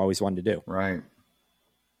things you always wanted to do. Right.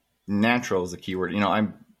 Natural is the key word.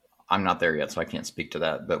 I'm not there yet, so I can't speak to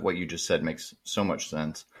that. But what you just said makes so much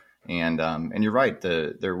sense. And you're right.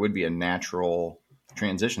 There would be a natural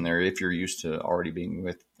transition there if you're used to already being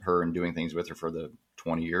with her and doing things with her for the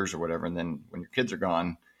 20 years or whatever. And then when your kids are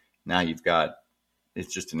gone, now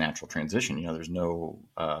it's just a natural transition. There's no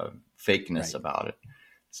fakeness about it.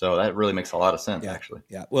 So that really makes a lot of sense, actually.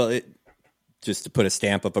 Yeah. Well, just to put a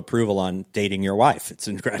stamp of approval on dating your wife, it's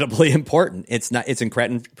incredibly important. It's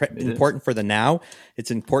important for the now.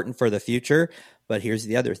 It's important for the future. But here's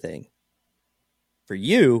the other thing. For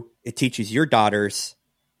you, it teaches your daughters,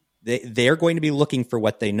 they're going to be looking for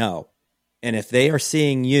what they know. And if they are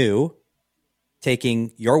seeing you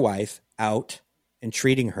taking your wife out and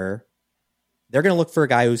treating her, they're going to look for a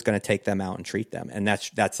guy who's going to take them out and treat them. And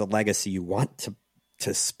that's a legacy you want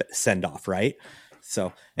to send off, right?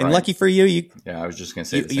 So, and lucky for you, I was just going to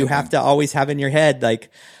say, you have to always have in your head,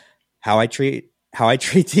 like, how I treat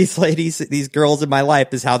these ladies, these girls in my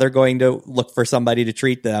life is how they're going to look for somebody to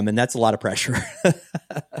treat them. And that's a lot of pressure.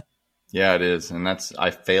 Yeah, it is. And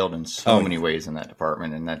I failed in so many ways in that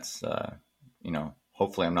department. And that's,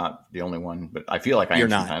 hopefully I'm not the only one, but I feel like I am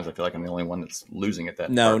sometimes. I feel like I'm the only one that's losing at that.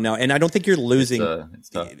 No. And I don't think you're losing. It's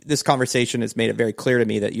tough. This conversation has made it very clear to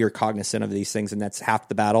me that you're cognizant of these things, and that's half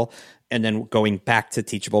the battle. And then going back to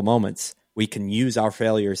teachable moments, we can use our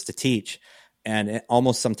failures to teach. And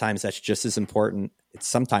almost sometimes that's just as important. It's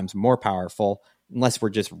sometimes more powerful, unless we're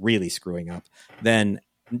just really screwing up, than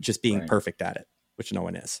just being perfect at it, which no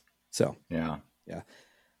one is. So, yeah,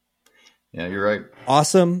 you're right.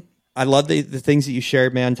 Awesome. I love the things that you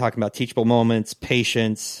shared, man, talking about teachable moments,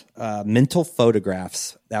 patience, mental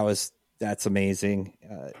photographs. That's amazing.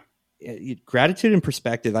 Gratitude and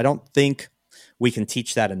perspective. I don't think we can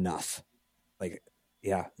teach that enough.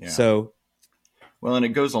 So. Well, and it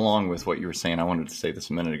goes along with what you were saying. I wanted to say this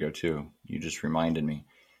a minute ago too. You just reminded me,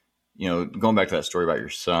 going back to that story about your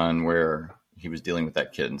son where he was dealing with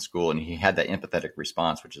that kid in school and he had that empathetic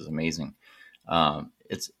response, which is amazing.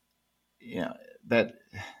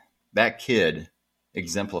 That kid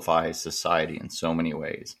exemplifies society in so many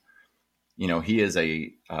ways. He is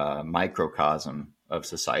a microcosm of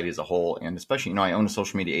society as a whole. And especially, I own a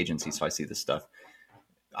social media agency, so I see this stuff.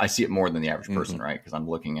 I see it more than the average person, right? Because I'm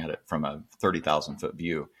looking at it from a 30,000 foot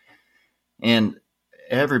view. And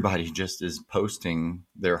everybody just is posting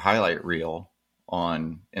their highlight reel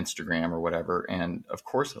on Instagram or whatever. And of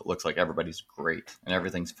course, it looks like everybody's great and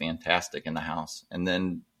everything's fantastic in the house. And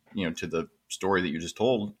then, to the story that you just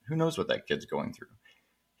told, who knows what that kid's going through?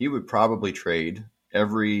 He would probably trade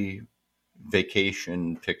every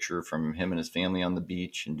vacation picture from him and his family on the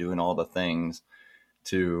beach and doing all the things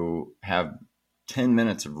to have 10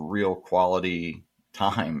 minutes of real quality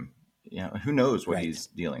time. Who knows what he's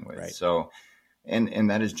dealing with. Right. So, and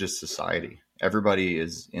that is just society. Everybody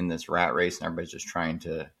is in this rat race and everybody's just trying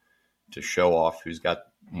to show off who's got,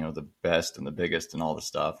 the best and the biggest and all the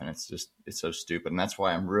stuff. And it's so stupid. And that's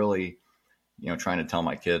why I'm really, trying to tell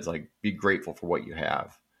my kids, like, be grateful for what you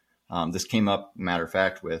have. This came up, matter of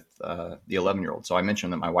fact, with the 11-year-old. So I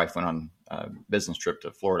mentioned that my wife went on a business trip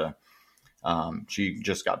to Florida. She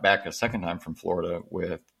just got back a second time from Florida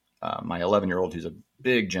with my 11-year-old, who's a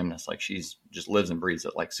big gymnast. Like, she's just lives and breathes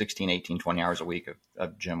at like 16, 18, 20 hours a week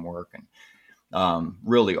of gym work and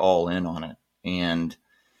really all in on it. And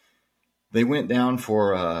they went down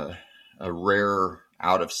for a rare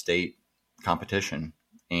out-of-state competition.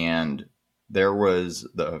 And there was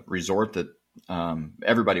the resort that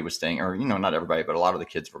everybody was staying, or, not everybody, but a lot of the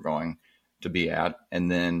kids were going to be at. And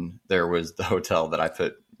then there was the hotel that I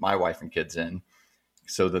put my wife and kids in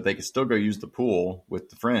so that they could still go use the pool with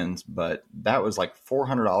the friends. But that was like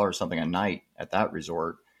 $400 something a night at that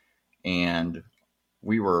resort. And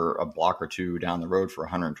we were a block or two down the road for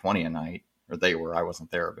 $120 a night, or they were. I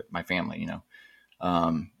wasn't there, but my family,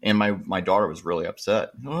 and my daughter was really upset.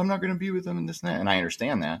 No, I'm not going to be with them and this and that. And I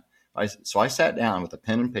understand that. So I sat down with a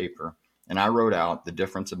pen and paper and I wrote out the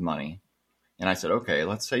difference of money. And I said, okay,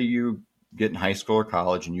 let's say you get in high school or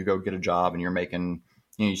college and you go get a job and you're making,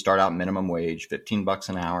 you start out minimum wage, $15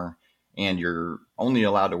 an hour, and you're only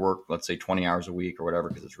allowed to work, let's say 20 hours a week or whatever,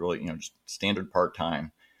 because it's really, just standard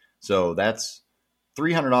part-time. So that's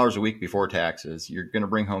 $300 a week before taxes. You're going to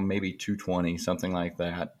bring home maybe $220, something like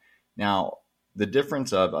that. Now, the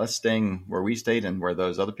difference of us staying where we stayed and where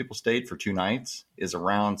those other people stayed for 2 nights is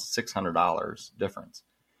around $600 difference.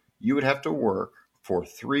 You would have to work for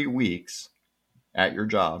 3 weeks at your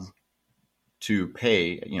job to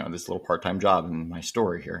pay, this little part-time job in my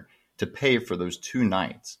story here, to pay for those 2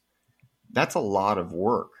 nights. That's a lot of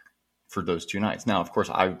work for those 2 nights. Now, of course,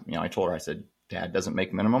 I told her, I said, Dad doesn't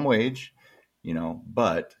make minimum wage,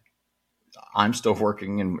 but I'm still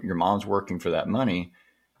working and your mom's working for that money.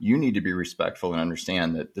 You need to be respectful and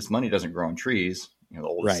understand that this money doesn't grow on trees. The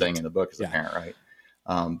oldest saying in the book is a parent, right?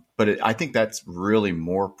 But I think that's really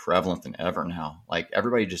more prevalent than ever now. Like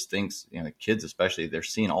everybody just thinks, the kids especially, they're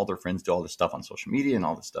seeing all their friends do all this stuff on social media and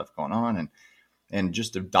all this stuff going on. And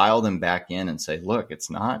just to dial them back in and say, look, it's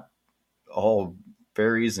not all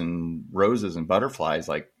fairies and roses and butterflies.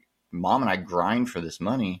 Like Mom and I grind for this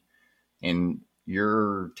money and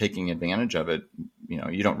you're taking advantage of it.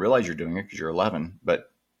 You don't realize you're doing it because you're 11, but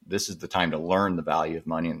this is the time to learn the value of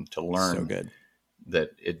money and to learn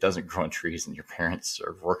that it doesn't grow on trees and your parents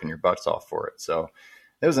are working your butts off for it. So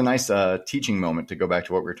it was a nice teaching moment to go back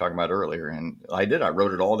to what we were talking about earlier. And I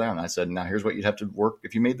wrote it all down. I said, now here's what you'd have to work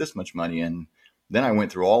if you made this much money. And then I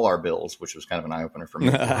went through all our bills, which was kind of an eye opener for me.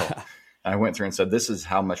 I went through and said, this is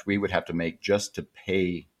how much we would have to make just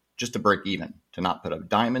to break even, to not put a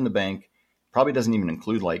dime in the bank. Probably doesn't even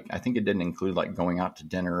include I think it didn't include going out to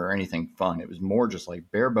dinner or anything fun. It was more just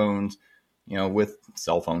bare bones, with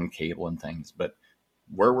cell phone cable and things, but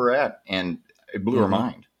where we're at. And it blew her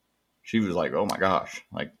mind. She was like, oh my gosh,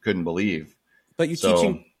 couldn't believe. But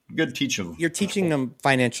you're teaching them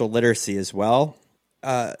financial literacy as well.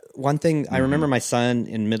 One thing I remember my son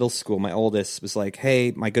in middle school, my oldest, was like,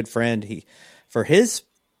 hey, my good friend, for his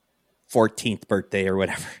 14th birthday or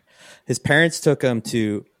whatever, his parents took him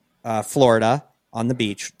to Florida on the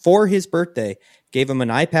beach for his birthday, gave him an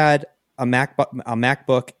iPad, a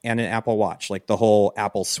MacBook, and an Apple Watch, the whole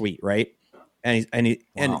Apple suite, right?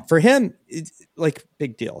 And for him, it's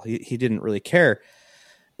big deal. He didn't really care,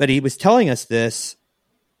 but he was telling us this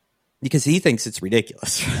because he thinks it's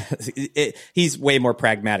ridiculous. He's way more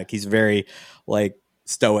pragmatic. He's very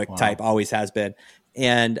stoic type, always has been.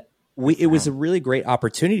 And it was a really great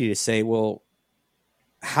opportunity to say, well,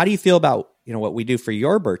 how do you feel about, what we do for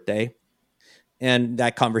your birthday? And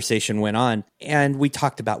that conversation went on and we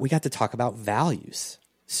got to talk about values.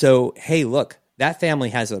 So, hey, look, that family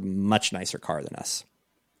has a much nicer car than us.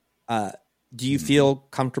 Do you feel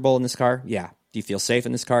comfortable in this car? Yeah. Do you feel safe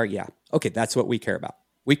in this car? Yeah. Okay. That's what we care about.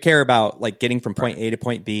 We care about getting from point A to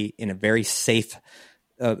point B in a very safe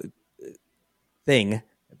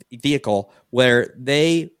vehicle where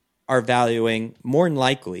they are valuing more than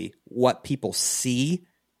likely what people see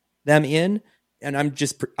them in. And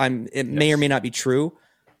it may or may not be true,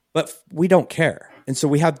 but we don't care. And so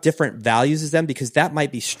we have different values as them because that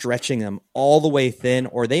might be stretching them all the way thin,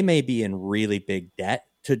 or they may be in really big debt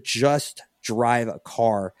to just drive a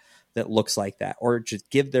car that looks like that, or just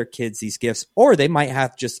give their kids these gifts, or they might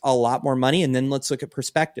have just a lot more money. And then let's look at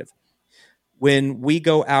perspective. When we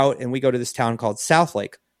go out and we go to this town called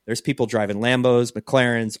Southlake, there's people driving Lambos,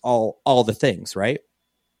 McLarens, all the things, right?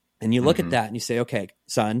 And you look at that and you say, okay,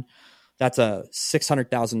 son, that's a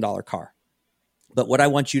 $600,000 car. But what I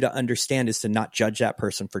want you to understand is to not judge that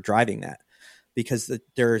person for driving that, because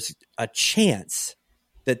there's a chance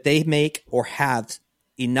that they make or have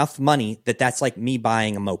enough money that's like me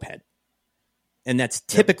buying a moped. And that's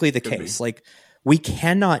typically the case. We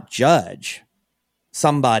cannot judge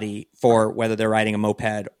somebody for whether they're riding a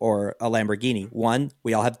moped or a Lamborghini. One,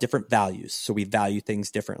 we all have different values, so we value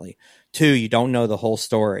things differently. Two, you don't know the whole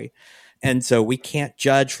story. And so we can't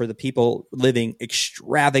judge for the people living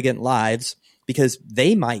extravagant lives because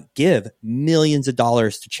they might give millions of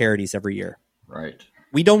dollars to charities every year. Right.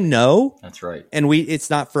 We don't know. That's right. And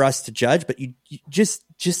it's not for us to judge, but you just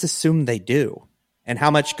assume they do. And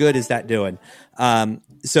how much good is that doing?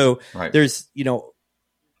 There's,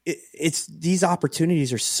 it's these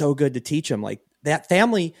opportunities are so good to teach them. That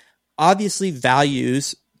family obviously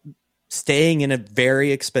values staying in a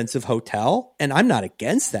very expensive hotel, and I'm not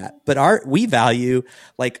against that, but we value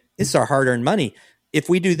it's our hard-earned money. If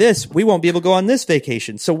we do this, we won't be able to go on this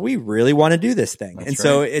vacation. So we really want to do this thing. That's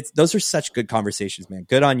right. So those are such good conversations, man.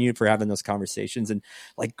 Good on you for having those conversations and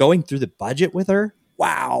going through the budget with her.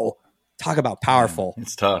 Wow. talk about powerful.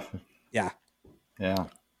 It's tough. Yeah. Yeah.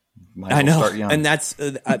 I know. And that's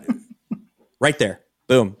right there.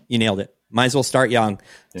 Boom. You nailed it. Might as well start young.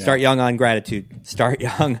 Yeah. Start young on gratitude. Start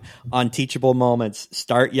young on teachable moments.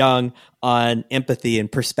 Start young on empathy and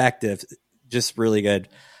perspective. Just really good.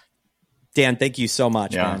 Dan, thank you so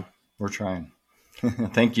much, man. We're trying.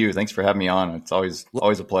 Thank you. Thanks for having me on. It's always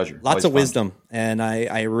a pleasure. Lots of wisdom, and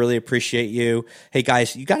I really appreciate you. Hey,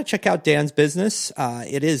 guys, you got to check out Dan's business.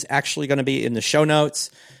 It is actually going to be in the show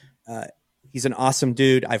notes. He's an awesome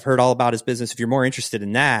dude. I've heard all about his business. If you're more interested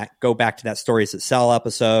in that, go back to that Stories That Sell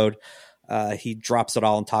episode. He drops it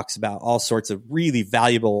all and talks about all sorts of really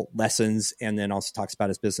valuable lessons, and then also talks about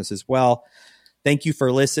his business as well. Thank you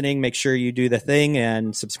for listening. Make sure you do the thing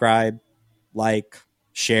and subscribe, like,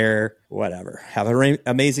 share, whatever. Have an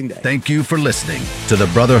amazing day. Thank you for listening to the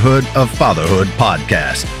Brotherhood of Fatherhood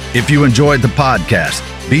podcast. If you enjoyed the podcast,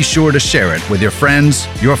 be sure to share it with your friends,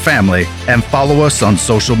 your family, and follow us on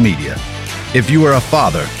social media. If you are a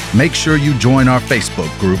father, make sure you join our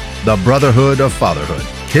Facebook group, the Brotherhood of Fatherhood.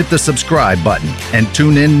 Hit the subscribe button and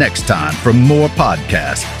tune in next time for more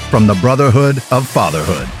podcasts from the Brotherhood of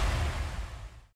Fatherhood.